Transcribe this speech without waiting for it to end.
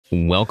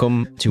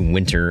welcome to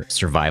Winter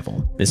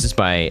Survival. This is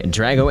by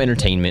Drago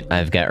Entertainment.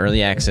 I've got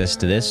early access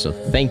to this, so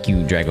thank you,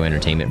 Drago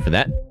Entertainment, for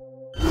that.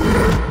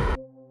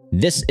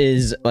 This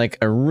is like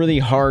a really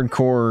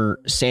hardcore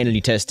sanity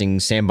testing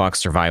sandbox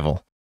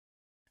survival.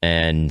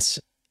 And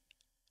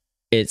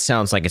it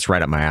sounds like it's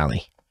right up my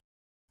alley.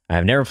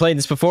 I've never played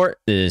this before.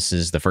 This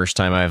is the first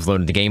time I've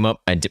loaded the game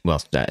up. I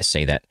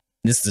say that.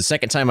 This is the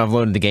second time I've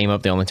loaded the game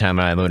up. The only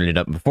time I loaded it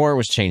up before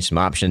was change some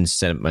options,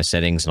 set up my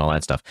settings, and all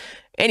that stuff.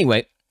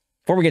 Anyway,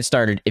 before we get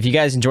started, if you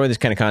guys enjoy this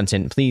kind of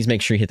content, please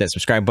make sure you hit that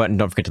subscribe button.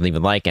 Don't forget to leave a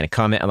like and a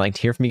comment. I'd like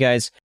to hear from you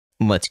guys.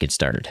 Let's get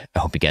started. I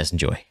hope you guys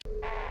enjoy.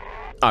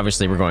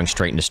 Obviously, we're going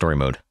straight into story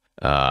mode.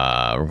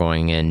 We're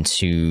going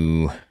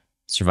into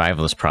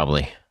survivalist,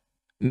 probably.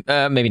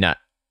 Maybe not.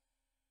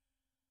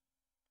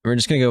 We're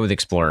just going to go with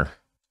Explorer.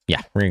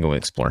 Yeah, we're going to go with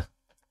Explorer.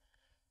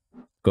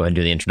 Go ahead and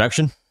do the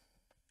introduction.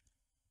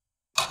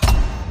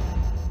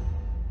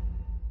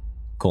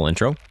 Cool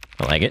intro.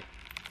 I like it.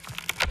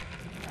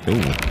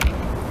 Ooh.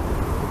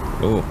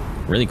 Ooh,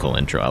 really cool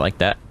intro. I like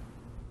that.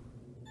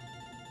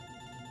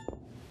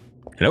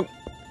 Hello?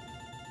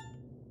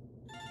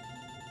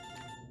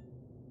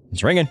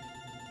 It's ringing.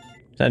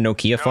 Is that a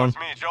Nokia phone? It's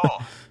me,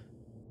 Joel.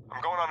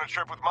 I'm going on a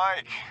trip with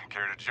Mike.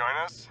 Care to join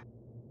us?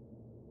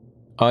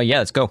 Oh, yeah,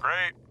 let's go.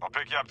 Great. I'll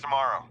pick you up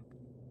tomorrow.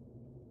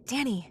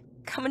 Danny,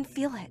 come and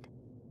feel it.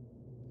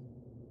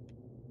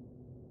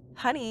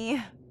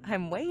 Honey,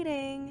 I'm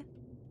waiting.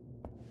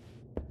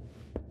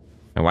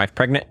 My wife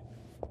pregnant?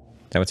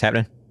 Is that what's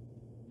happening?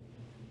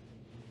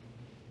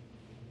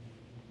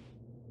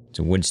 It's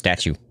a wood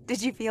statue.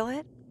 Did you feel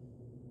it?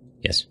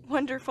 Yes.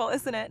 Wonderful,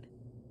 isn't it?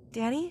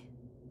 Danny?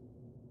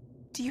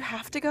 Do you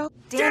have to go?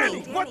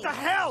 Danny, what the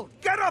hell?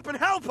 Get up and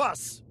help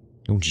us!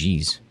 Oh,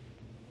 jeez.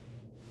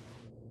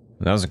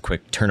 That was a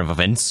quick turn of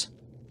events.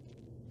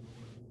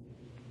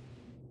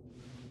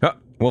 Oh,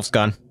 Wolf's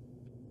gone.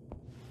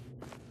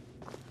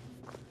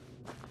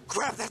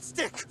 Grab that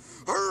stick!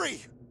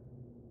 Hurry!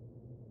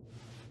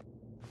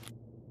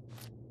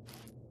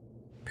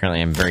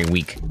 Apparently I'm very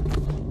weak.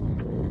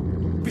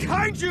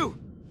 Behind you!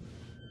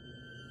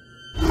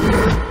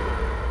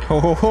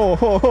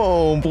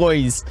 Oh,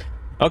 boys.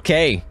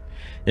 Okay.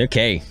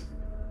 Okay.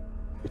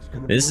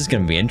 This is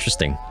gonna be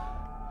interesting.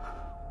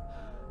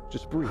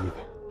 Just breathe.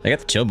 I got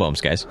the chill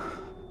bumps, guys.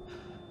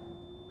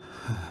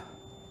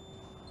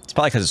 It's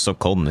probably because it's so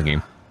cold in the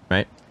game,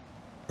 right?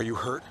 Are you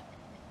hurt?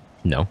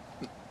 No.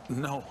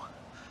 No.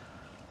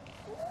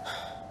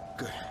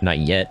 Good. Not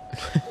yet.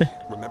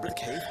 Remember the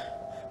cave?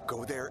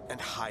 Go there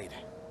and hide.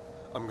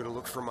 I'm gonna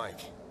look for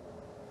Mike.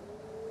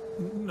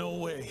 No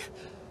way.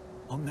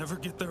 I'll never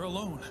get there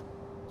alone.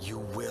 You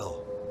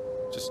will.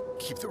 Just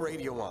keep the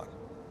radio on.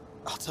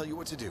 I'll tell you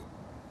what to do.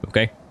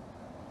 Okay.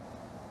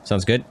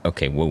 Sounds good.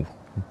 Okay, whoa.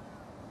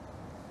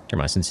 Turn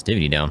my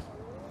sensitivity down.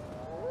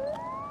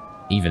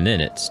 Even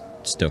then, it's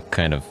still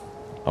kind of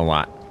a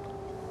lot.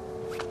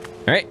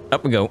 Alright,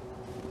 up we go.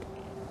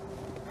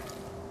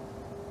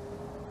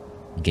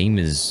 Game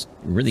is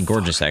really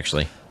gorgeous,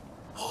 actually.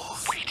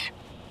 Wait.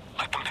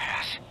 Let them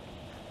pass.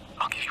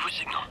 I'll give you a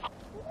signal.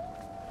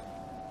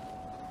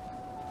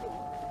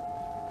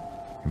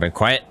 Everybody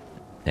quiet.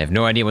 I have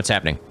no idea what's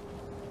happening.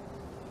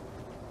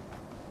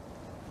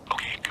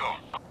 Okay, go.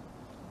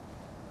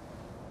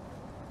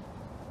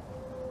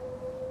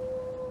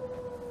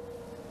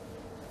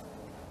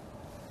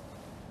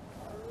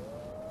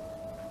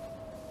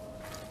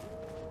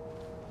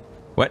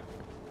 What?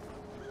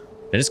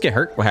 Did I just get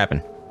hurt? What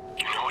happened?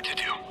 You know what to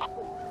do.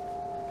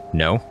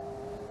 No.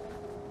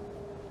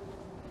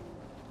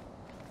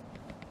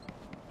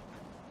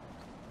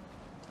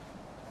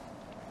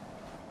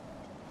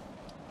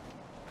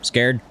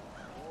 Scared?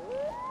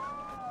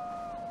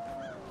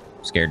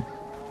 Scared.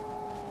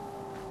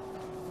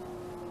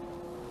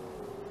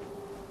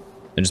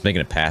 They're just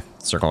making a path,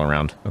 circle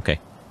around. Okay.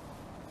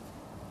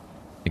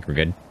 Think we're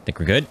good? Think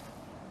we're good?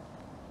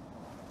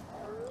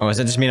 Oh, does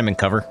that just mean I'm in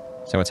cover?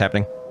 Is that what's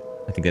happening?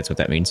 I think that's what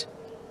that means.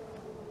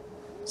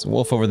 There's a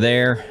wolf over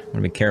there. I'm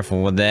gonna be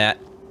careful with that.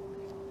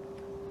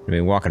 I'm gonna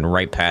be walking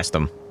right past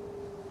them.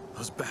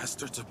 Those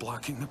bastards are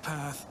blocking the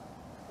path.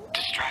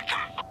 Distract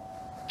them.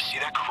 See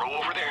that crow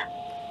over there?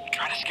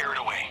 Try to scare it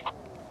away.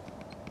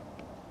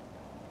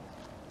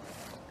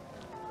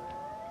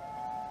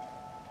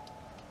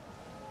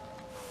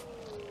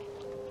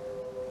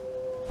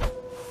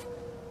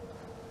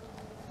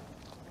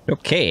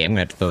 Okay, I'm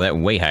gonna have to throw that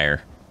way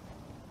higher.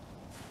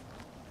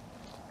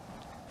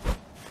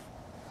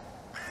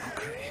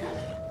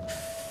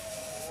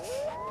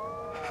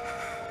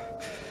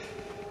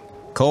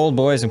 Cold,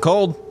 boys, I'm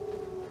cold.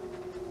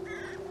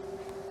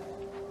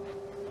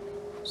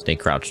 Stay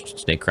crouched,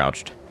 stay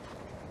crouched.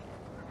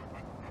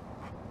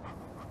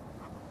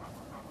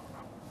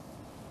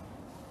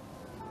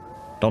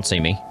 Don't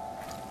see me.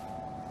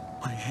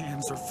 My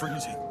hands are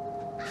freezing.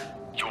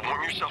 You'll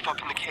warm yourself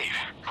up in the cave.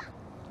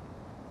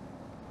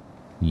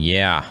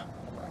 Yeah.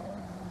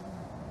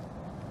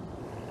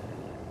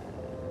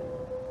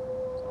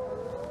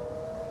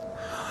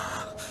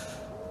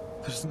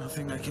 There's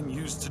nothing I can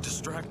use to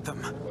distract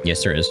them.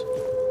 Yes, there is.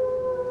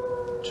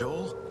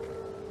 Joel?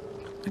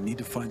 I need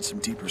to find some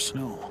deeper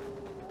snow.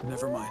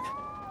 Never mind.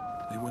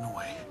 They went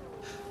away.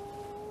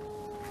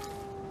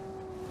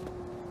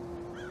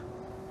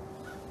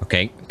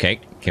 Okay, okay.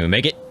 Can we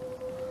make it?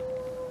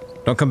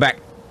 Don't come back.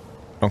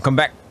 Don't come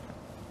back.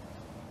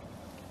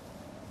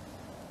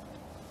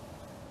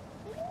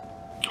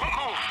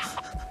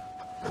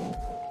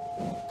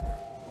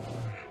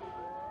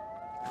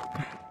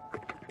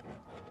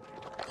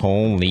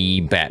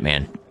 Holy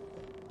Batman.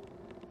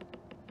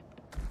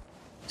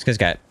 This guy's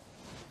got,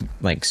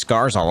 like,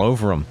 scars all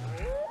over him.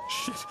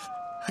 Shit,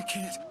 I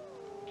can't.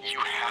 You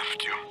have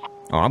to.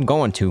 Oh, I'm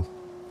going to.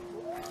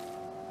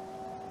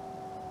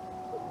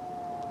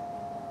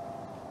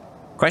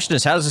 Question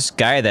is, how does this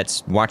guy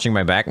that's watching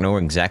my back know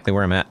exactly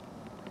where I'm at?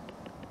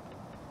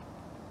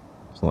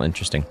 It's a little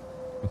interesting.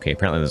 Okay,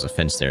 apparently there's a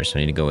fence there, so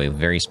I need to go a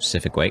very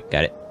specific way.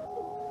 Got it.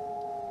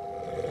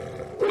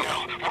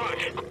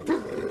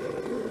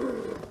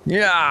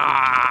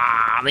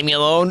 Yeah, leave me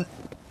alone.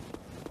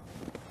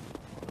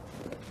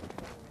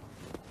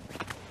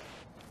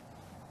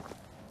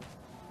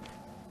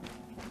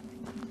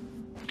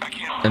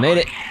 I made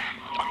it.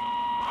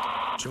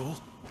 Joel?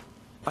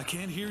 I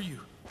can't hear you.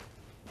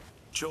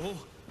 Joel?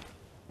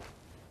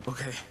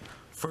 Okay,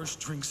 first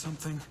drink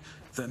something,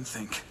 then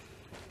think.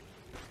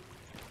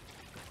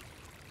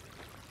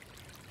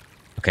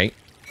 Okay,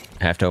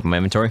 I have to open my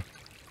inventory.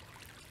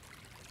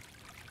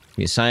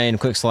 You assign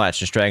quick slots,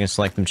 just drag and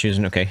select them,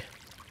 choosing, okay.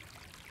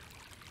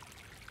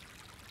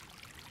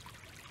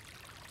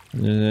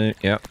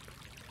 Yep.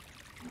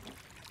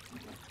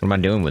 What am I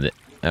doing with it?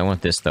 I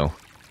want this, though.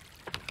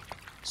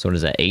 So what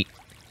is that, 8?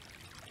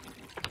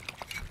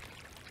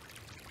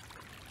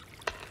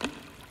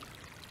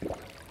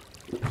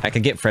 I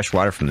could get fresh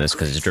water from this,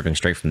 because it's dripping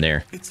straight from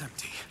there. It's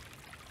empty.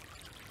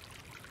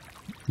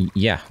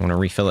 Yeah, I want to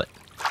refill it.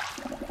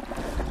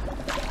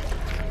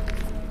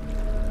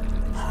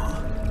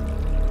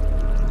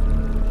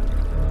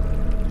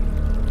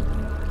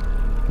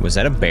 Was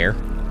that a bear?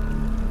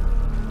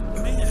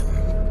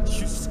 Man,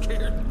 you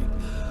scared me.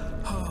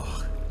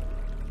 Oh.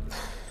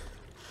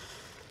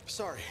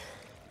 Sorry.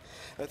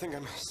 I think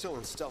I'm still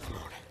in stealth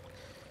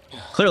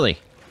mode. Clearly.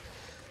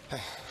 I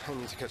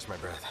need to catch my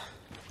breath.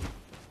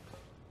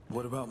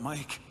 What about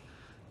Mike?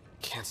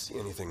 Can't see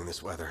anything in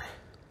this weather.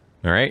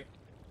 Alright.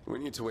 We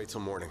need to wait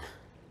till morning.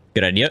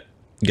 Good idea.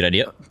 Good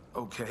idea.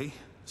 Okay,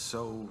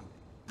 so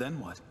then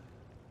what?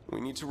 We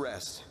need to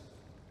rest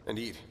and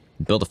eat.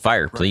 Build a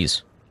fire,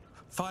 please.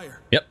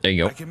 Fire. Yep, there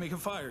you I go. can make a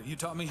fire. You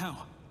taught me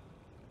how.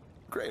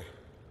 Great.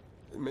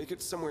 Make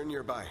it somewhere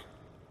nearby.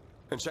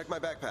 And check my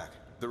backpack.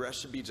 The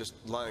rest should be just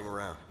lying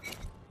around.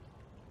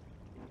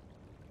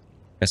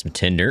 Got some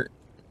tinder.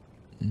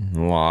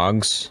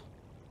 Logs.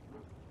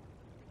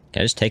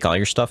 Can I just take all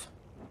your stuff?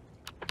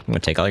 I'm gonna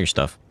take all your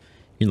stuff.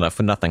 You're left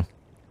with nothing.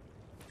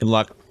 Good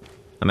luck.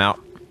 I'm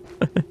out.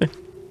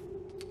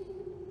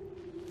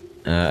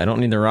 I don't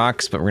need the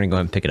rocks, but we're gonna go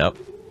ahead and pick it up.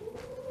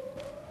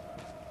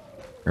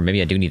 Or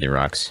maybe I do need the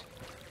rocks.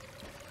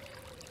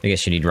 I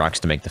guess you need rocks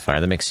to make the fire.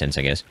 That makes sense,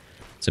 I guess.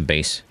 It's a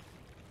base.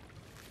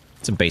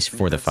 It's a base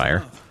for the fire.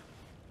 Enough.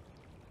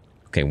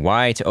 Okay,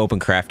 Y to open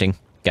crafting.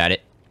 Got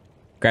it.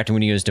 Crafting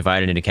window is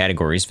divided into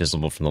categories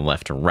visible from the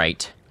left to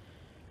right.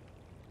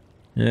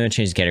 Change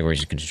the categories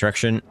to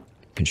construction.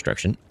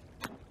 Construction.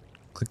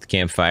 Click the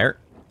campfire.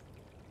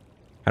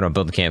 How do I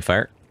build the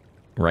campfire?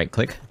 Right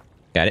click.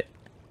 Got it.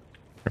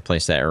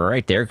 Replace that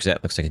right there, because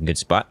that looks like a good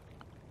spot.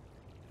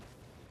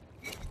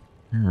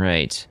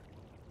 Right.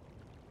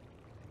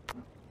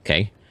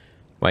 Okay.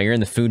 While you're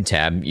in the food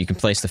tab, you can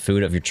place the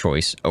food of your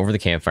choice over the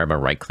campfire by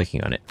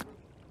right-clicking on it.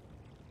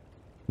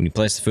 When you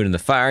place the food in the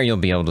fire, you'll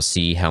be able to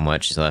see how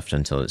much is left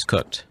until it's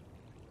cooked.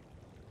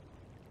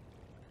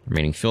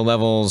 Remaining fuel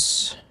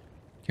levels.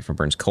 If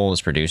burns coal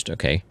is produced.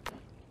 Okay.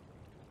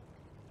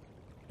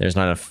 There's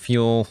not enough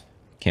fuel.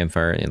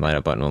 Campfire and light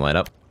up button will light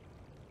up.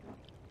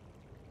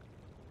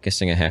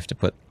 Guessing I have to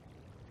put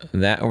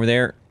that over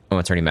there. Oh,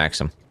 it's already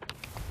maxim.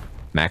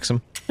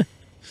 Maxim?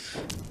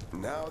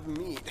 Now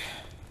the meat.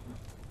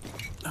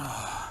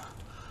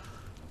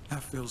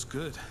 That feels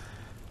good.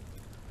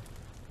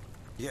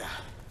 Yeah.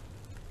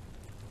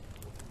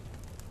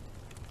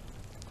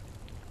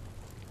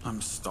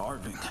 I'm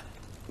starving.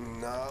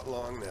 Not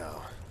long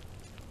now.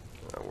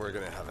 We're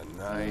gonna have a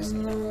nice...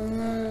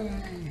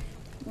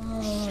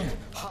 Shit,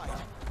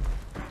 hide.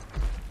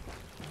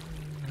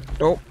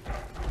 Oh.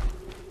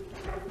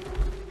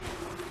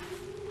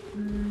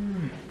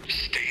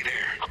 Stay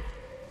there.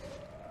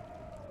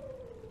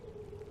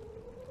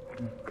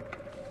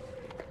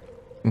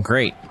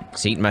 Great.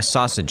 It's eating my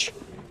sausage.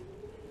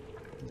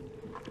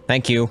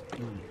 Thank you.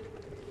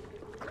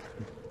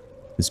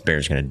 This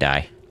bear's gonna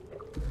die.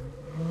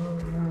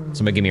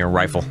 Somebody give me a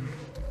rifle.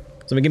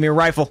 Somebody give me a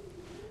rifle.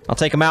 I'll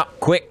take him out.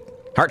 Quick.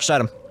 Heart shot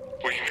him.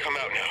 We can come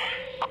out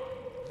now.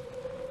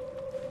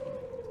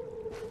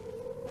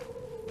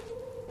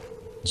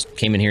 Just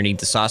came in here to eat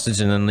the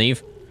sausage and then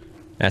leave.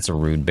 That's a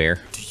rude bear.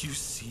 Do you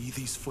see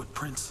these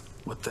footprints?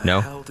 What the No.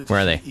 hell did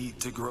Where are he they? eat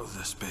to grow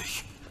this big?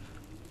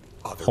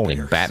 Other Holy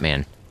bears.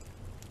 Batman.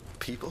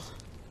 People?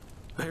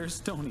 Bears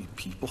don't eat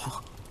people,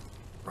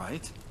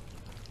 right?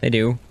 They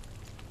do.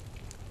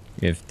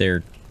 If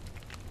they're,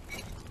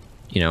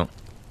 you know.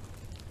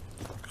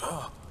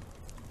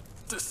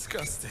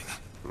 Disgusting.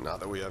 Not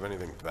that we have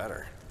anything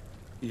better.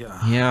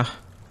 Yeah.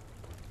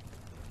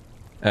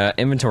 Yeah.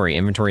 Inventory.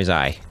 Inventory's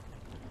I.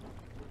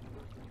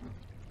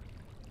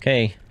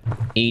 Okay.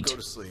 Eat. Go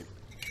to sleep.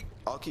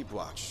 I'll keep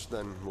watch,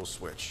 then we'll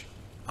switch.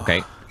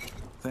 Okay.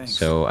 Thanks.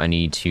 So I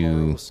need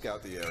to We'll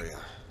scout the area.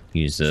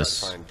 use Try to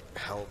this. find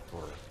help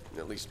or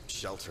at least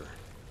shelter.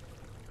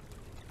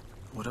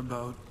 What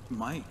about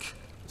Mike?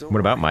 Don't What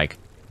about worry. Mike?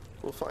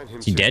 We'll find him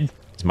Is he soon. dead?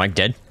 Is Mike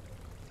dead?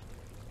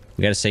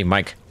 We gotta save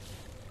Mike.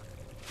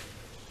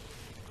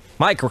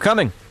 Mike, we're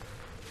coming.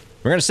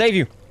 We're gonna save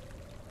you.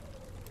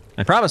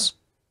 I promise.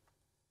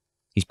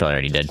 He's probably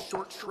already dead.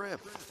 Short trip.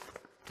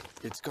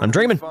 It's I'm gonna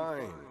dreaming. be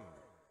fine.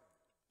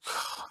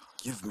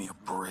 Give me a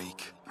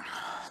break.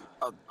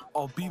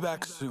 I'll be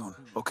back soon,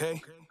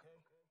 okay?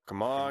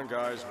 Come on,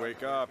 guys,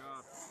 wake up.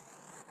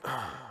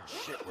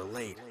 Shit, we're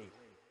late.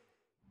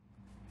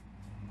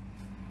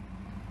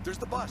 There's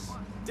the bus.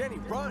 Danny,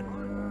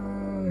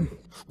 run!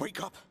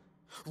 Wake up!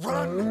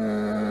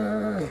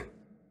 Run!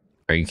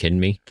 Are you kidding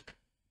me?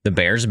 The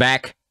bear's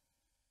back?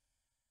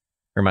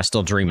 Or am I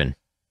still dreaming?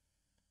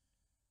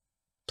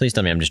 Please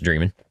tell me I'm just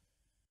dreaming.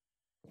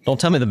 Don't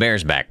tell me the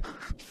bear's back.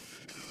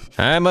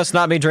 I must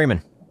not be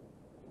dreaming.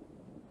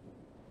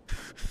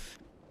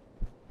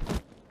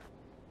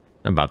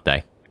 I'm about to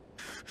die.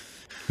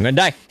 I'm gonna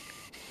die.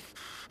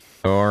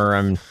 Or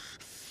I'm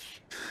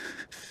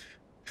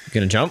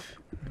gonna jump.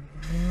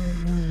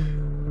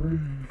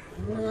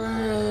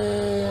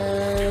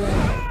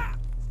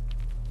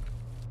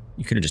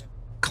 You could have just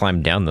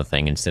climbed down the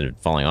thing instead of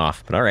falling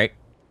off, but alright.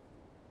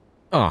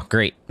 Oh,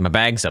 great. My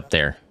bag's up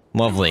there.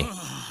 Lovely.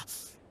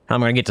 How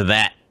am I gonna get to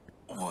that?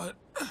 What?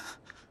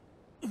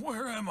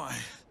 Where am I?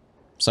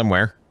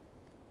 Somewhere.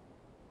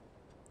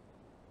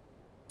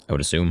 I would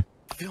assume.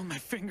 Feel my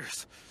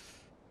fingers.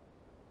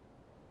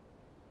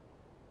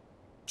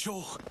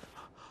 Joel,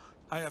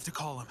 I have to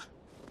call him.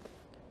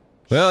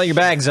 Well, your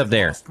bag's up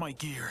there. Lost my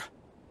gear.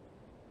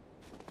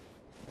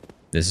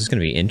 This is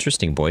gonna be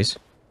interesting, boys.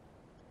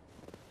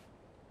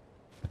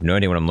 I have no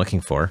idea what I'm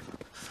looking for.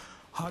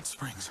 Hot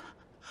Springs.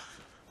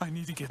 I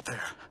need to get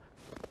there.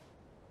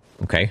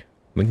 Okay.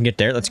 We can get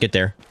there. Let's get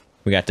there.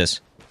 We got this.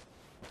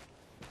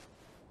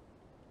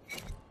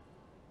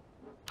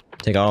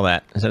 Take all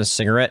that. Is that a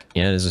cigarette?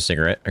 Yeah, it is a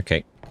cigarette.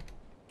 Okay.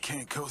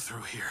 Can't go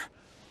through here.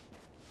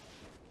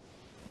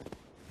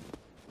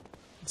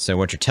 So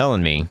what you're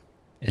telling me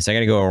is I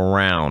gotta go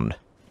around.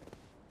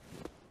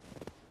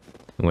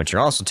 And what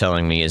you're also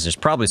telling me is there's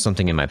probably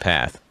something in my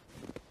path.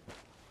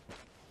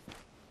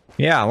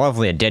 Yeah,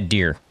 lovely, a dead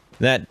deer.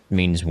 That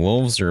means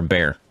wolves or a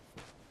bear.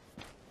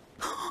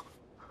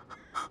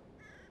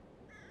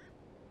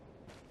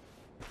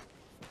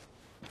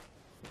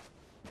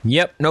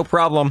 Yep, no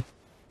problem.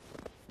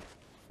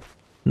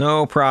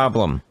 No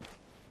problem.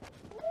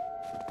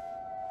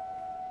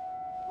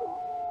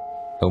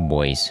 Oh,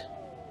 boys.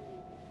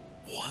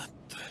 What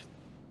the...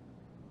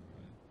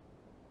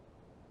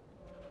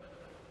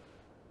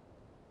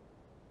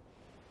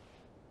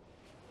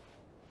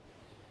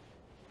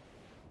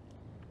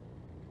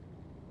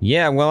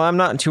 Yeah, well, I'm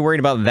not too worried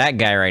about that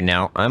guy right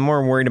now. I'm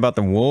more worried about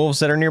the wolves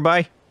that are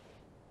nearby.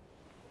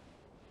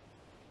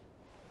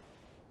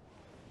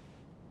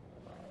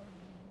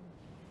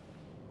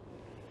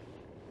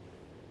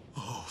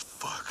 Oh,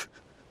 fuck.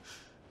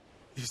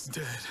 He's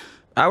dead.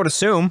 I would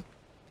assume.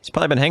 He's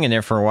probably been hanging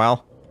there for a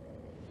while.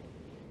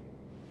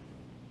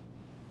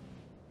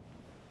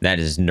 That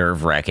is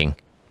nerve-wracking.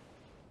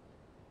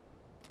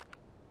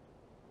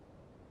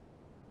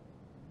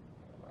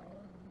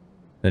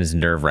 That is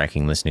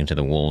nerve-wracking listening to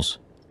the wolves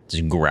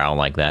just growl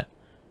like that.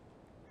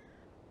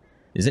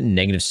 Is it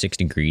 -6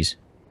 degrees?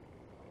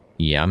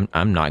 Yeah,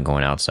 I'm not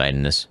going outside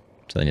in this.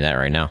 I'm telling you that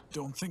right now.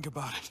 Don't think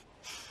about it.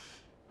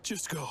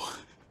 Just go.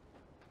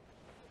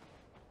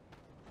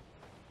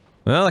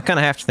 Well, I kind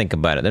of have to think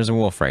about it. There's a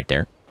wolf right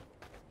there.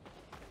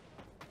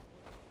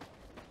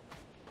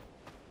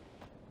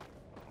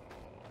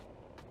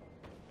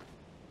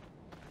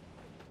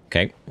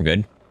 Okay, we're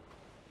good.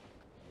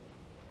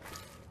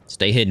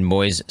 Stay hidden,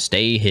 boys.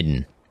 Stay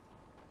hidden.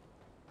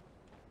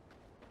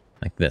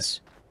 Like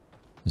this.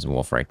 There's a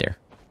wolf right there.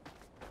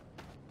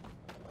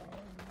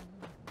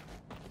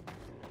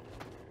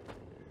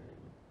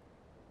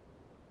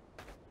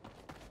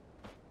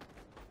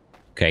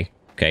 Okay,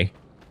 okay.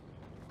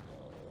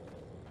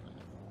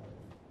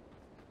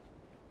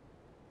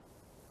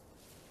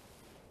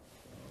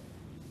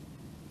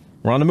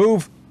 We're on the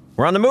move!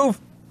 We're on the move!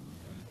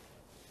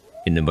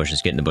 Get in the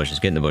bushes, get in the bushes,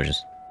 get in the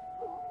bushes.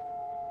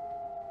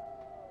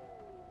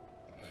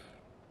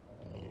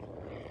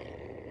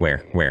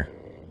 Where? Where?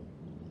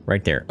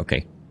 Right there,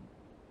 okay.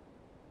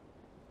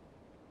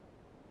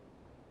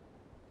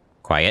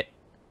 Quiet.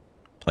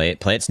 Play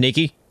it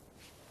sneaky.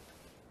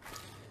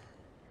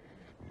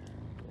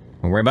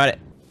 Don't worry about it.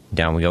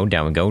 Down we go,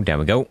 down we go, down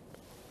we go.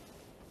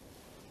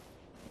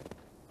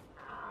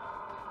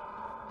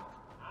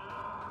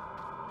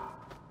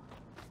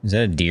 Is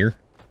that a deer?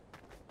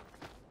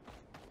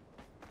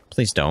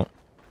 Please don't.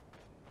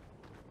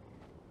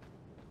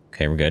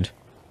 Okay, we're good.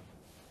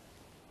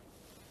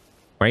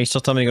 Why are you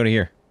still telling me to go to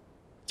here?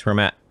 That's where I'm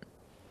at.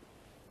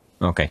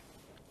 Okay.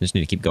 Just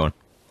need to keep going.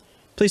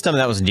 Please tell me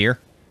that was a deer.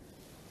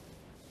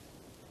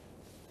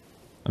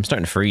 I'm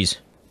starting to freeze.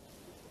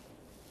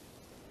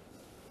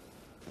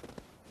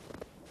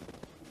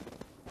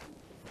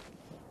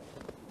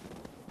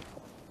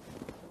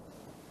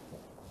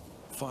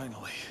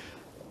 Finally.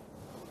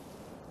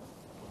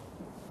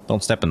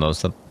 Don't step in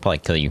those. They'll probably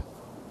kill you.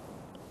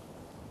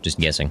 Just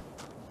guessing.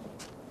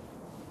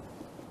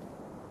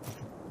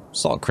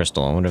 Salt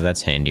crystal. I wonder if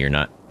that's handy or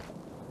not.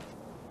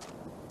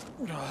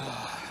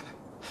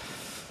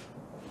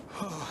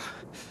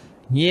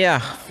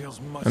 Yeah.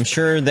 I'm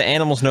sure the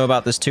animals know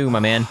about this too, my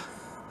man.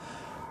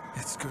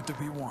 It's good to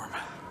be warm.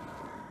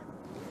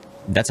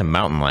 That's a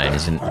mountain lion,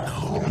 isn't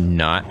it?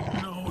 Not.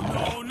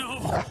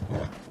 No.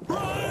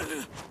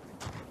 Run!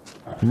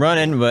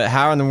 Running, but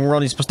how in the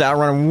world are you supposed to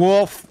outrun a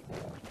wolf?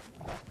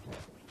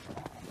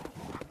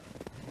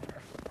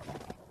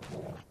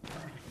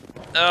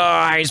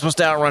 How are you supposed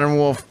to outrun a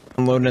wolf?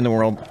 I'm loading in the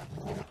world.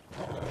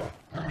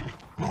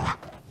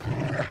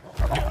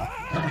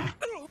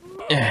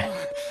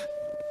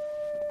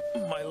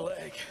 My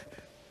leg.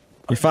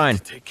 You're fine.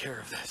 Take care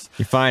of this.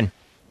 You're fine.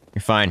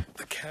 You're fine.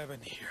 The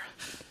cabin here.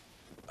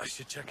 I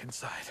should check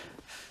inside.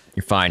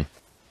 You're fine.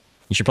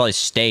 You should probably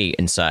stay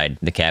inside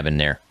the cabin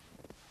there.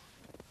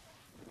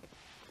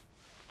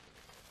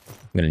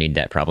 I'm gonna need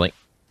that, probably.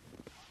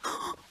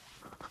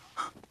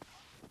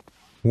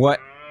 What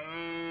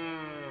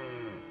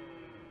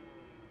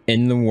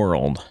in the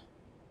world?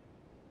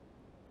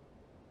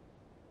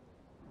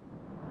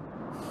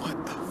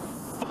 What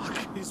the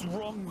fuck is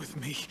wrong with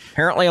me?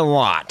 Apparently a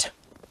lot.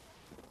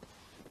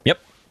 Yep,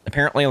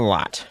 apparently a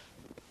lot.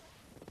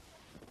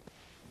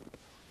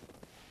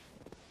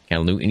 Can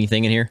I loot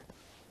anything in here?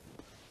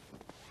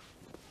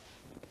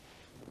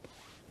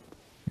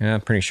 Yeah,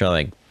 I'm pretty sure I,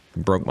 like,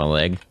 broke my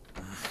leg.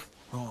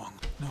 Wrong.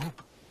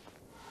 Nope.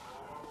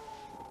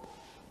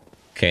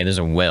 Okay, there's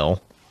a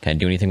well. Can I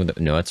do anything with it?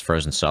 No, it's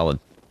frozen solid.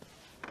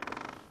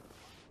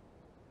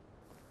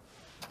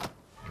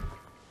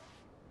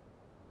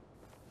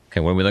 Okay,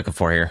 what are we looking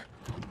for here?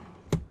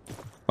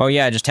 Oh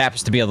yeah, it just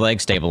happens to be a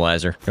leg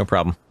stabilizer. No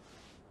problem.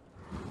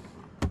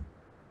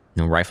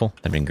 No rifle?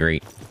 That'd been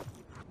great.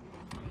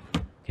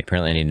 Okay,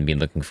 apparently I need to be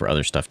looking for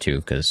other stuff too,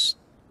 because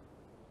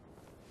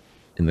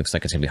it looks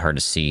like it's gonna be hard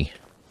to see.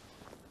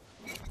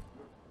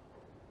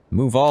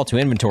 Move all to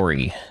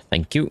inventory.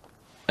 Thank you.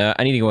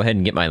 I need to go ahead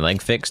and get my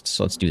leg fixed,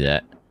 so let's do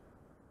that.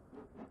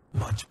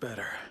 Much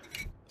better.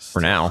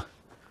 For now.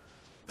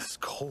 This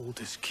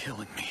cold is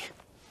killing me.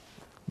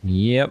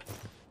 Yep.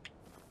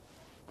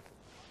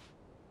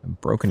 A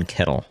broken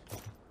kettle.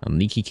 A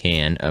leaky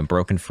can, a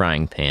broken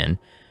frying pan,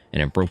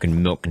 and a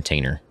broken milk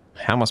container.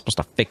 How am I supposed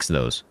to fix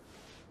those?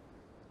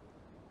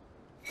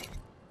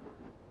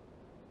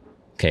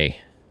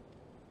 Okay.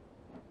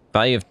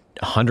 Value of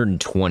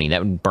 120.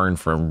 That would burn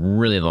for a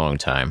really long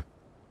time.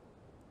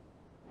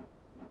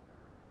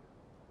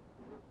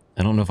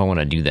 I don't know if I want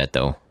to do that,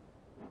 though.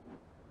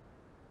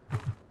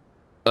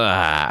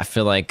 I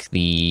feel like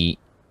the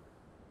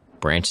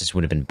branches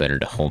would have been better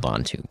to hold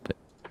on to, but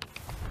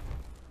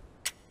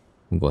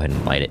we'll go ahead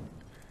and light it.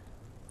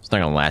 It's not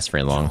going to last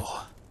very long.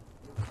 Oh,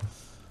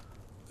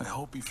 I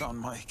hope you found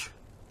Mike.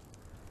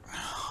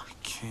 I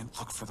can't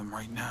look for them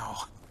right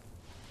now.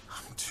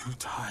 I'm too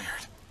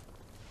tired.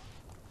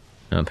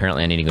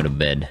 Apparently I need to go to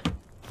bed.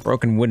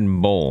 Broken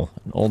wooden bowl.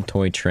 An old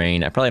toy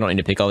train. I probably don't need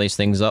to pick all these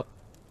things up.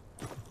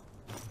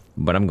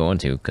 But I'm going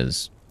to,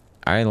 because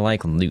I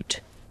like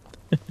loot.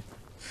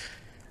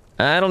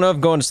 I don't know if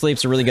going to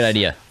sleep's a really good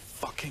idea.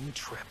 Fucking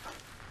trip.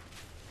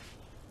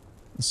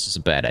 This is a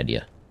bad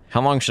idea.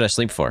 How long should I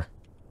sleep for?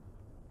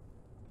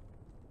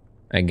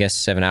 I guess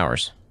 7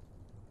 hours.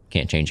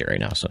 Can't change it right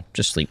now, so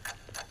just sleep.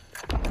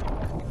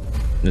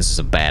 This is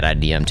a bad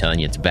idea, I'm telling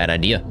you, it's a bad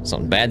idea.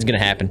 Something bad's gonna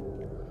happen.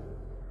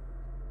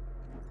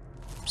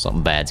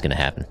 Something bad's gonna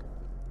happen.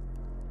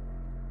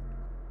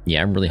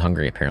 Yeah, I'm really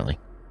hungry, apparently.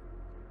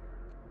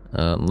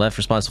 Left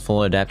responsible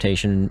for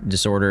adaptation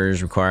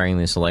disorders requiring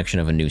the selection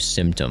of a new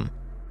symptom.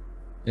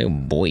 Oh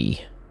boy.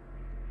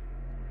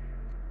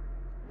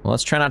 Well,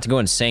 let's try not to go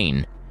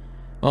insane.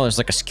 Oh, there's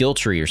like a skill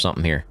tree or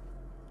something here.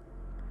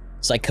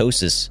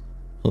 Psychosis.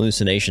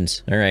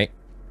 Hallucinations. Alright.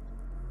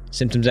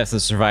 Symptoms after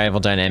the survival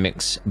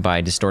dynamics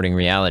by distorting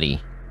reality.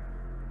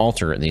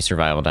 Alter the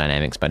survival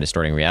dynamics by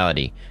distorting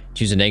reality.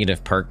 Choose a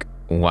negative perk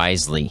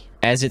wisely,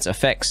 as its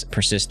effects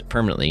persist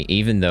permanently,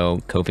 even though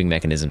coping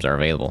mechanisms are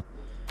available.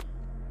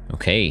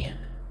 Okay.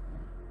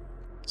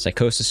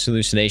 Psychosis,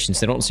 hallucinations,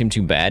 they don't seem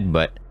too bad,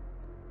 but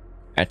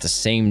at the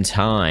same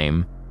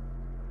time...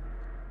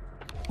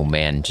 Oh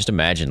man, just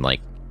imagine,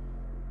 like,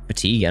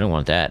 fatigue, I don't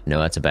want that. No,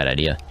 that's a bad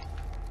idea.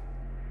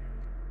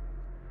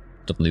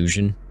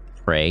 Delusion,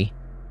 prey.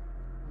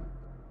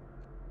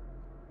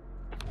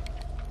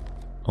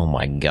 Oh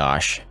my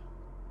gosh.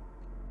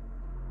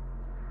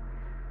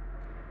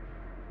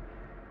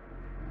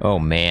 Oh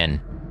man.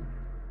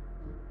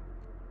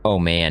 Oh,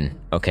 man.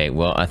 Okay,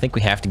 well, I think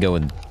we have to go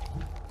with...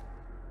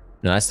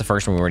 No, that's the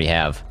first one we already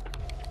have.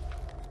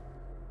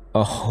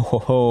 Oh, ho,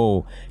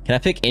 ho. Can I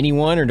pick any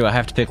one, or do I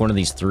have to pick one of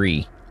these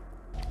three?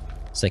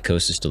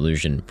 Psychosis,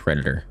 Delusion,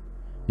 Predator.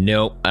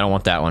 Nope, I don't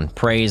want that one.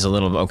 Prey is a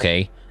little...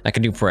 Okay, I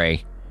can do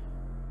Prey.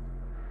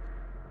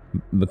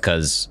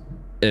 Because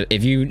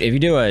if you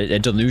do a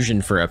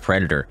Delusion for a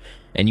Predator,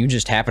 and you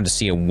just happen to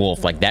see a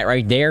wolf like that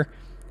right there,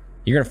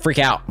 you're gonna freak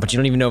out, but you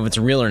don't even know if it's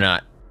real or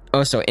not.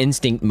 Oh, so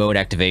Instinct Mode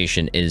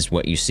activation is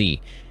what you see.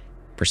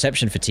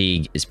 Perception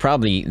Fatigue is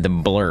probably the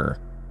blur,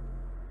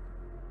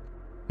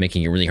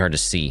 making it really hard to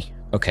see.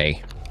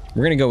 Okay,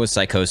 we're gonna go with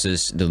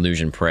Psychosis,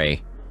 Delusion, Prey.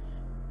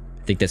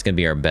 I think that's gonna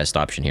be our best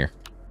option here.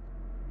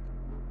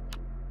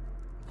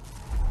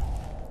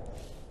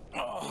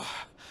 Oh,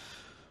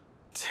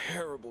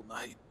 terrible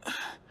night.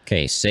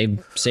 Okay, save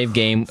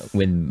game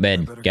with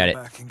bed. Got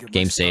it.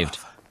 Game saved.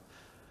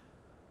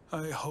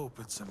 I hope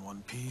it's in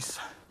one piece.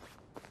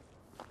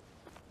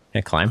 Can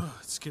I climb?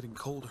 It's getting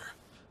colder.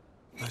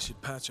 I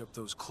should patch up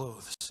those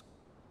clothes.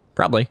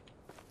 Probably.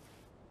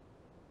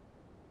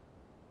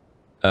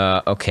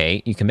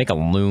 Okay, you can make a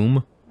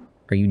loom.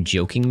 Are you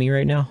joking me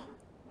right now?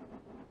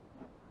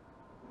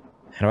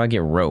 How do I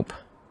get rope?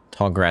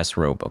 Tall grass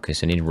rope. Okay,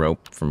 so I need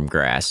rope from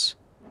grass.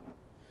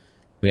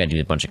 We gotta do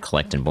a bunch of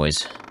collecting,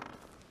 boys.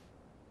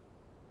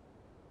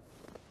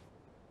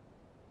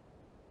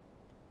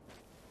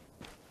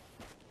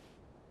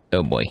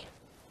 Oh boy.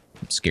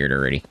 I'm scared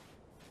already.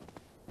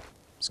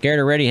 Scared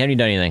already? Have you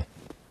done anything?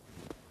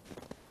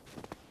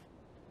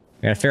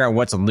 I gotta figure out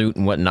what's a loot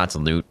and what not to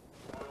loot.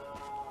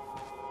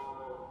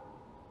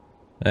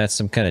 That's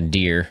some kind of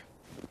deer.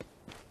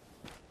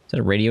 Is that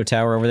a radio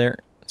tower over there?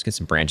 Let's get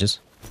some branches.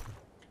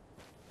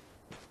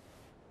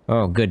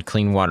 Oh, good.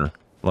 Clean water.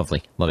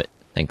 Lovely. Love it.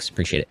 Thanks.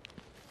 Appreciate it.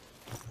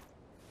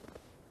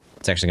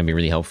 It's actually gonna be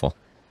really helpful.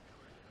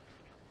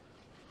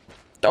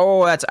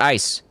 Oh, that's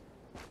ice.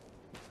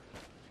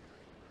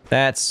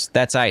 That's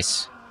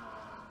ice.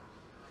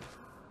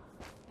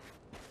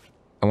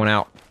 I went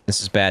out.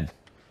 This is bad.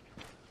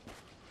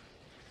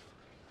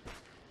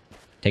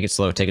 Take it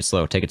slow, take it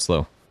slow, take it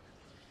slow.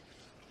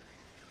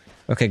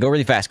 Okay, go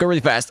really fast, go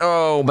really fast.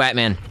 Oh,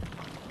 Batman.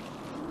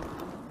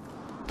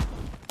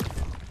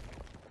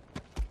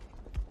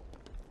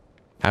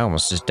 I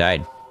almost just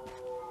died.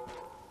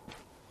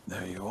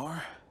 There you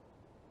are.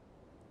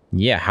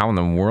 Yeah, how in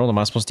the world am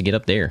I supposed to get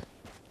up there?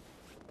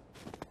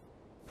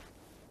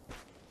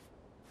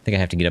 I think I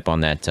have to get up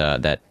on that,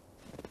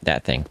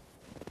 that thing.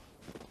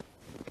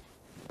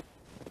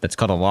 That's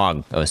called a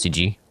log,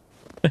 OCG.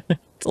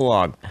 It's a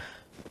log.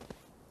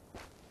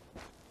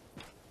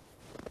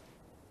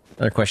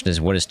 Another question is,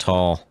 what does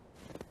tall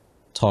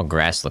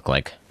grass look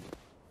like?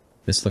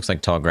 This looks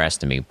like tall grass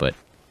to me, but...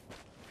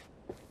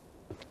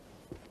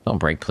 Don't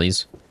break,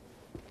 please.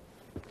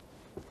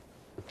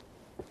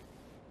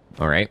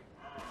 Alright.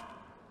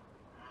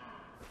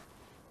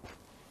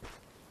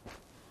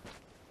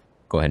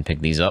 Go ahead and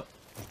pick these up.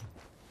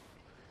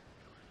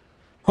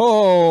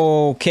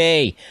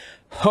 Okay.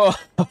 Oh,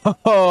 I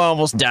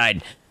almost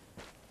died.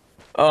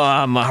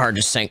 Oh, my heart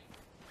just sank.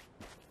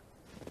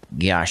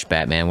 Gosh,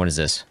 Batman, what is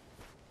this?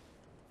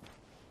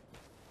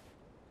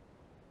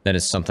 That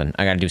is something.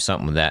 I gotta do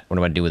something with that. What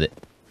do I do with it?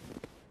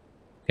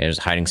 Okay, there's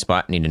a hiding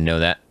spot. Need to know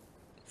that.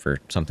 For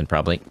something,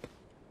 probably.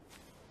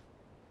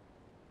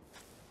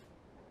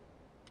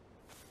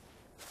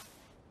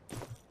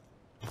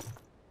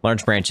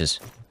 Large branches.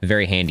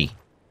 Very handy.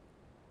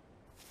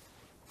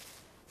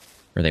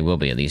 Or they will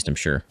be, at least, I'm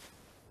sure.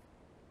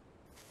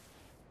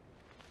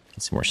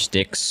 Get some more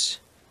sticks.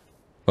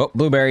 Oh,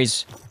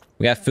 blueberries.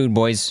 We got food,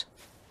 boys.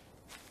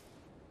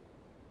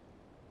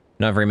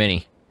 Not very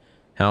many.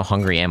 How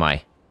hungry am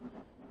I?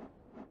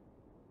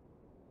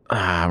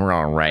 Ah, we're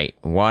alright.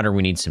 Water,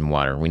 we need some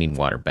water. We need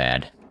water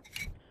bad.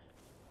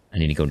 I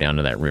need to go down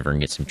to that river and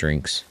get some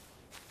drinks.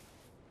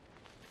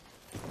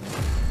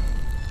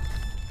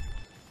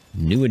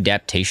 New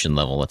adaptation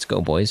level. Let's go,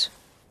 boys.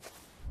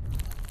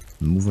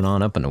 Moving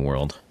on up in the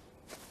world.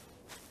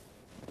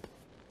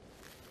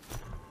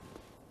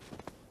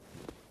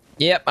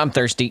 Yep, I'm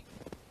thirsty.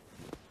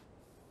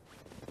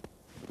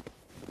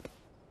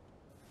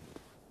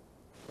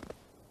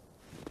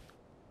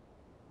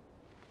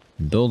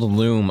 Build a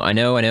loom. I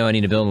know, I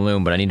need to build a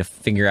loom, but I need to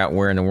figure out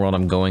where in the world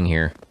I'm going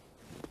here.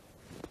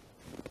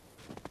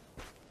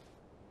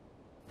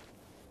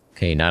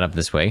 Okay, not up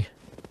this way.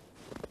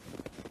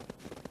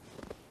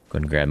 Go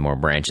ahead and grab more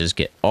branches,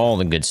 get all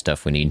the good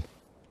stuff we need.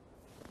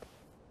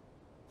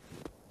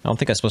 I don't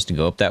think I'm supposed to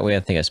go up that way, I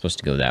think I'm supposed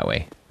to go that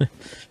way.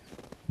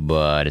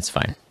 But it's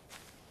fine.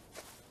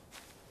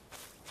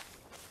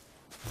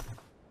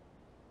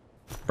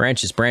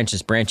 Branches,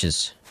 branches,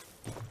 branches.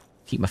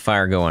 Keep my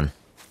fire going.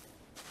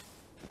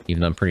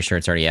 Even though I'm pretty sure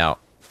it's already out.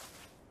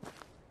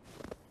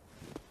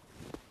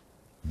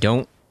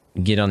 Don't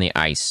get on the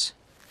ice.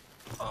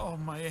 Oh,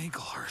 my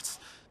ankle hurts.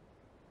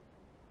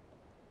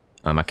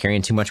 Am I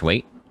carrying too much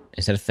weight?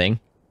 Is that a thing?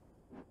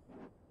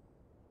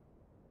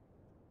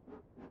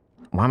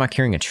 Why am I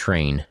carrying a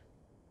train?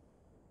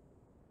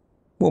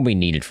 Won't be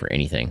needed for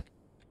anything.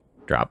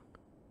 Drop.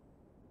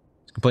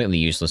 It's completely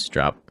useless.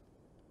 Drop.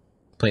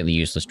 Completely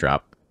useless.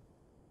 Drop.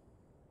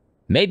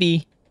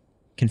 Maybe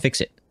can fix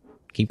it.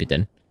 Keep it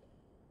then.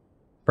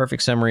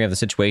 Perfect summary of the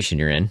situation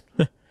you're in.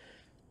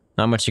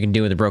 Not much you can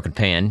do with a broken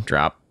pan.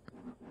 Drop.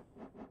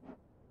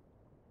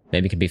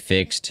 Maybe it can be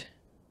fixed.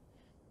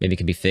 Maybe it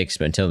can be fixed,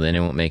 but until then it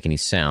won't make any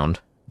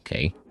sound.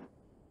 Okay.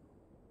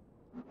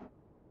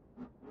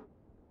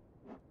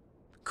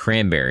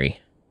 Cranberry.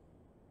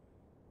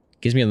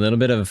 Gives me a little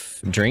bit of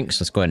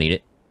drinks. Let's go ahead and eat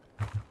it.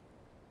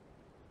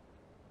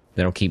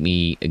 That'll keep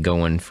me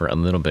going for a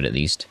little bit at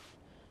least.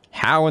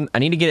 How? I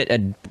need to get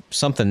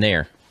something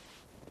there.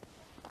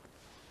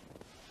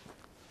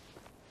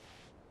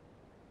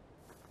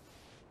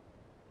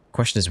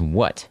 Question is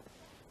what?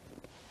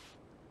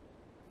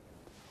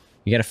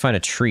 You gotta find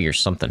a tree or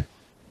something.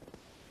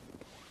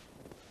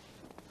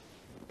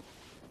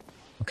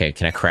 Okay,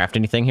 can I craft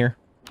anything here?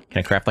 Can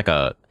I craft like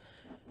a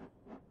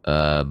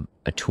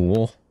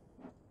tool?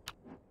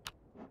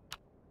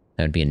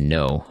 That would be a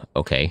no.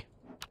 Okay.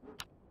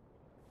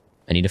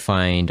 I need to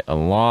find a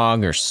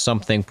log or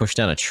something, push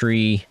down a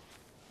tree.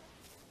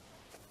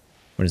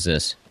 What is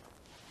this?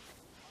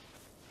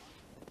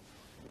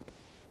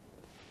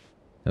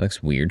 That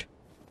looks weird.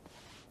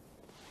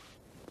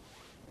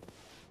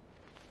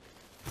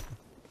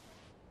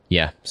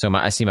 Yeah, so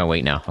I see my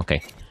weight now.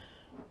 Okay.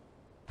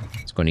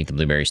 Let's go and eat the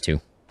blueberries too.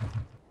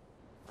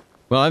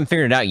 Well, I haven't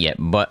figured it out yet,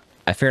 but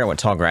I figured out what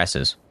tall grass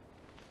is.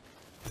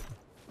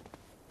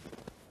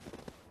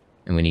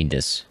 And we need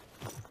this.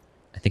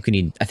 I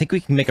think we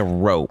can make a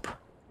rope.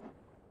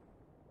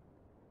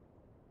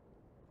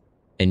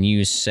 And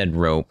use said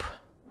rope.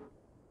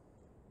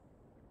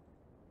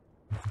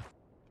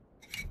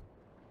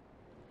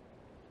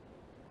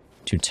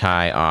 To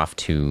tie off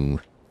to...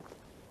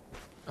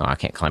 Oh, I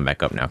can't climb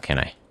back up now, can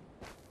I?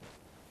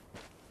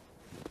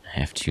 I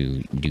have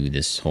to do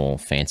this whole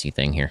fancy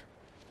thing here.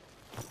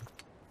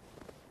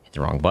 Hit the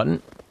wrong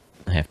button.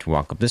 I have to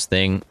walk up this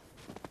thing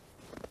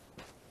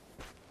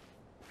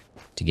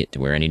to get to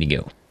where I need to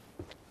go.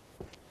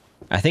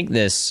 I think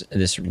this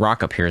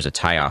rock up here is a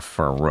tie-off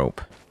for a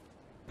rope.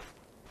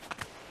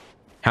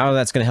 How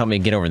that's going to help me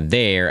get over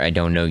there, I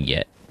don't know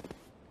yet.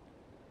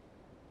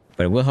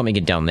 But it will help me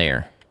get down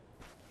there.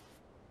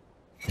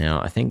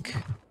 Now, I think...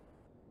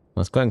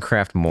 Let's go ahead and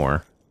craft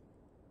more.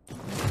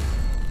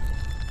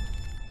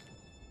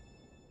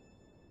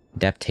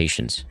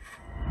 Adaptations.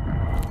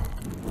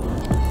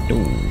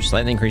 Ooh,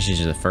 slightly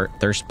increases the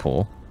thirst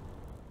pool.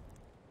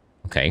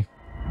 Okay.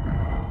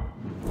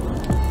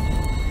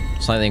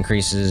 Slightly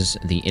increases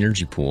the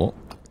energy pool.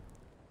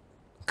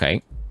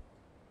 Okay.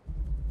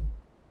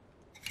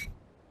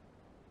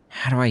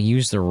 How do I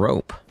use the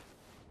rope?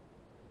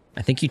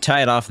 I think you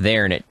tie it off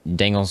there and it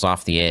dangles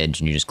off the edge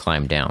and you just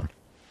climb down.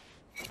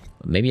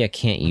 But maybe I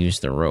can't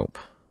use the rope.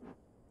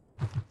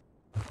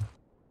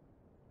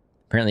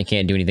 Apparently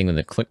can't do anything with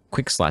the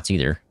quick slots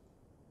either.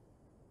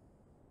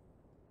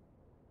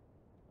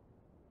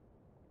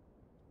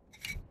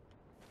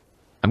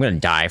 I'm gonna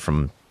die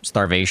from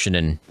starvation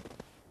and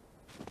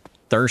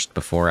thirst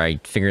before I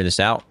figure this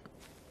out.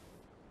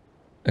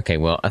 Okay,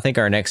 well, I think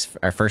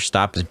our first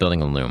stop is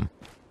building a loom.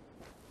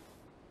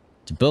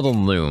 To build a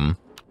loom,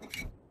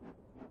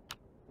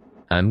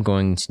 I'm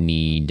going to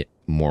need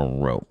more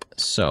rope.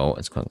 So,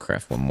 let's go and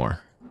craft one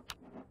more.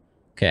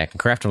 Okay, I can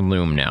craft a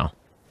loom now.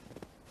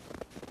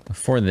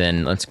 Before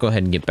then, let's go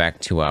ahead and get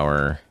back to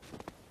our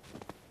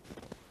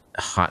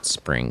hot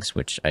springs,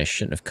 which I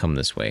shouldn't have come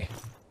this way.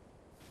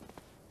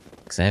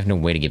 Because I have no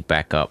way to get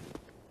back up.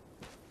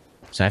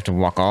 So I have to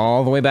walk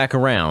all the way back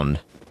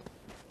around.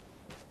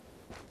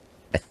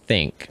 I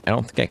think. I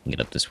don't think I can get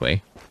up this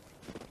way.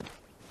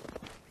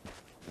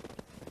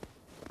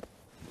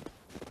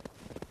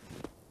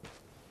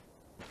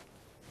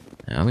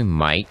 We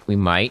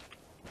might.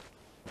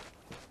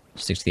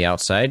 Stick to the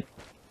outside.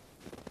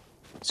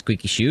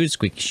 Squeaky shoes,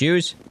 squeaky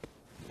shoes.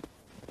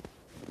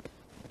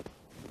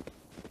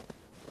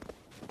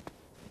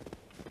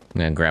 I'm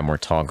gonna grab more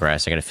tall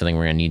grass. I got a feeling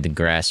we're gonna need the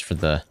grass for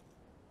the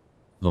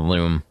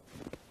loom.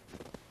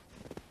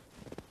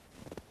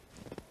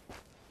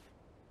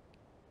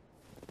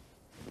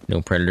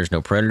 No predators,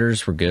 no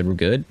predators. We're good, we're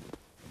good.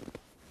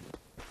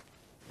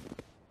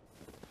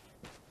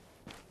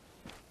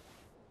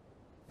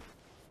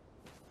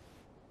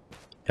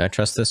 Can I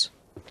trust this?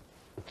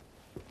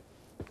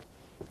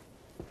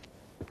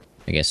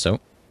 I guess so.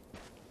 Alright,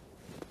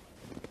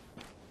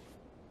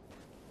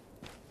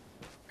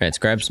 let's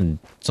grab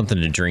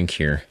something to drink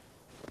here.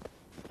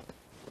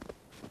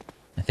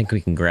 I think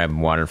we can grab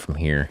water from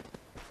here.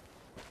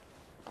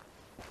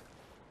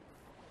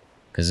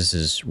 Because this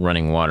is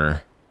running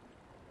water.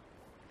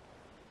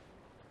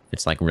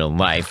 It's like real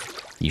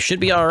life. You should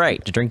be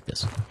alright to drink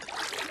this.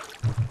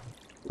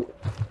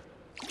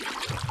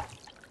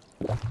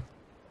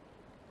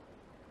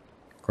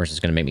 Of course, it's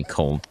going to make me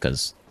cold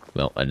because,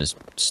 well, I just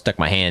stuck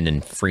my hand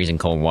in freezing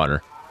cold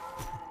water.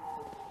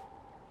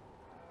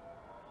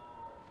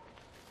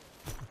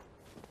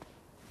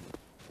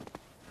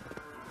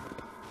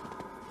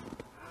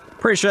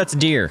 Pretty sure that's a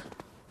deer.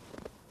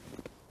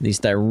 At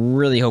least I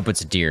really hope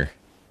it's a deer.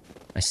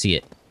 I see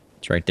it.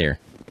 It's right there.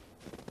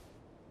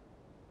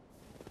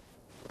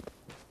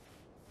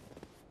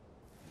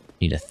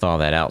 Need to thaw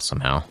that out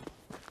somehow.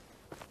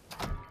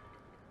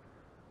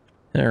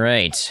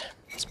 Alright.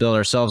 Let's build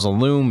ourselves a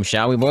loom,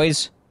 shall we,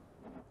 boys?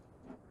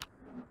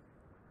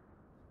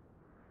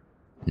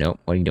 Nope,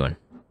 what are you doing?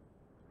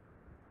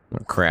 I'm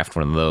gonna craft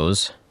one of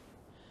those.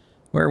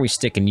 Where are we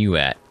sticking you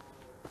at?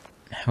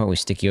 How about we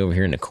stick you over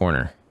here in the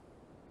corner?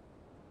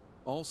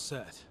 All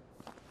set.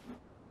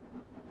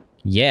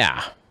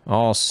 Yeah,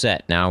 all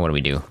set. Now what do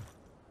we do?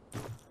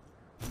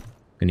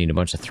 We need a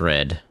bunch of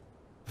thread.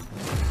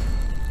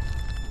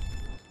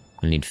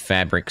 I need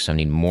fabric, so I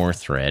need more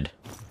thread.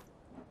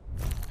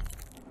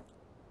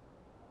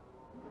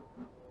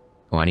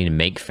 Oh, I need to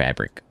make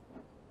fabric.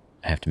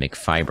 I have to make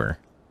fiber.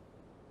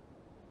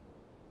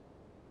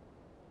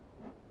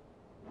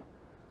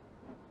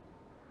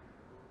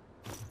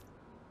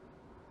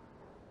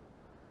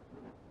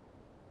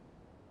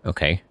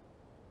 Okay.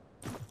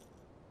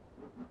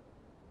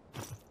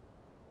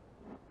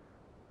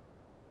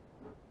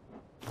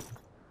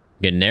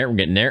 Getting there, we're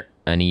getting there.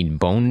 I need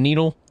bone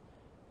needle.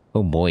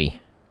 Oh boy.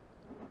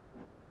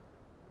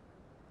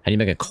 How do you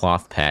make a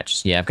cloth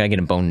patch? Yeah, I've got to get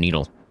a bone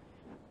needle.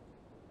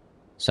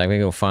 So I gotta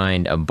go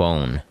find a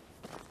bone.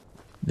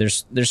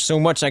 There's so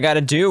much I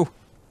gotta do.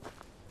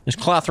 There's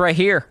cloth right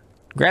here.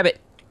 Grab it.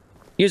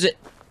 Use it.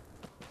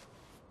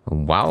 A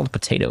wild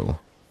potato.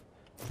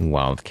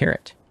 Wild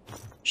carrot.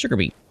 Sugar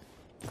beet.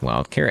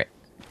 Wild carrot.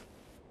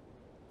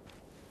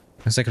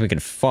 Looks like we can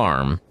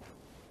farm.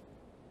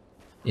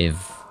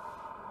 If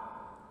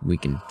we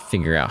can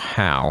figure out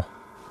how.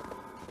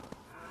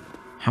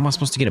 How am I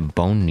supposed to get a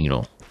bone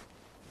needle?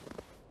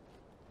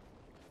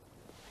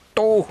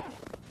 Oh!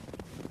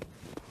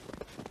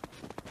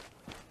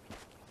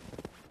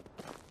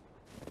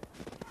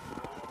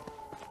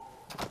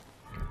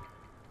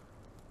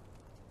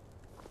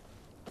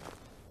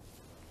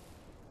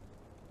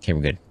 Okay,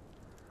 we're good.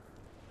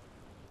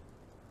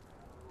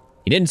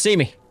 He didn't see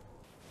me.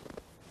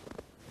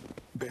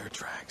 Bear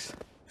tracks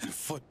and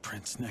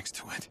footprints next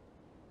to it.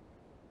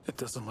 It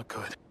doesn't look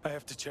good. I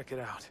have to check it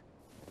out.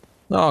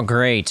 Oh,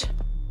 great.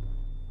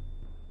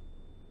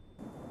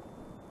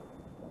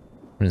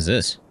 What is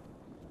this?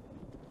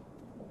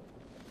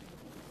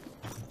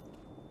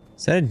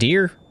 Is that a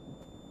deer?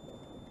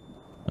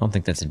 I don't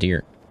think that's a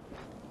deer.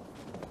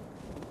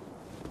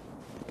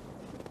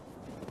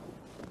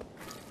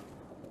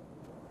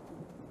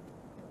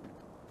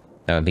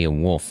 That would be a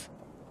wolf.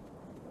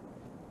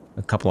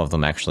 A couple of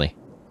them, actually.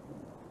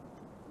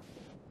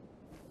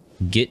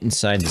 Get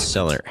inside the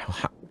cellar.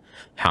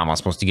 How am I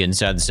supposed to get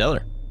inside the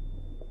cellar?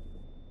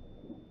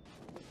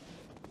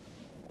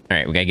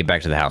 Alright, we gotta get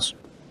back to the house.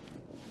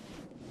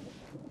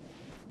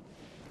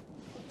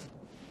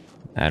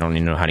 I don't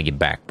even know how to get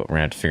back, but we're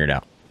gonna have to figure it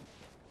out.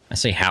 I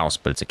say house,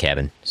 but it's a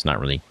cabin. It's not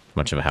really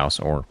much of a house,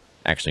 or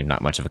actually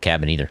not much of a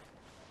cabin either.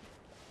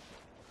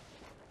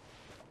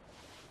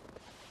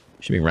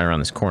 Should be right around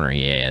this corner.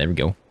 Yeah, there we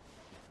go.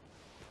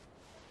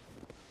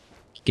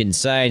 Get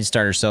inside,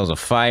 start ourselves a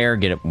fire,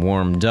 get it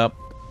warmed up,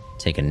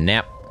 take a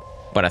nap.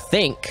 But I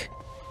think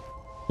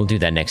we'll do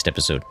that next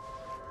episode.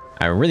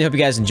 I really hope you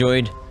guys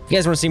enjoyed. If you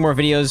guys want to see more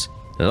videos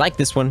like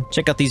this one,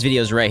 check out these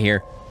videos right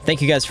here.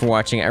 Thank you guys for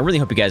watching. I really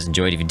hope you guys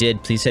enjoyed. If you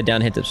did, please head down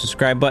and hit the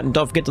subscribe button.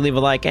 Don't forget to leave a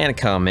like and a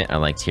comment. I'd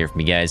like to hear from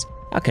you guys.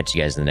 I'll catch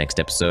you guys in the next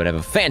episode. Have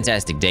a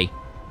fantastic day.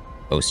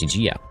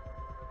 OCG out.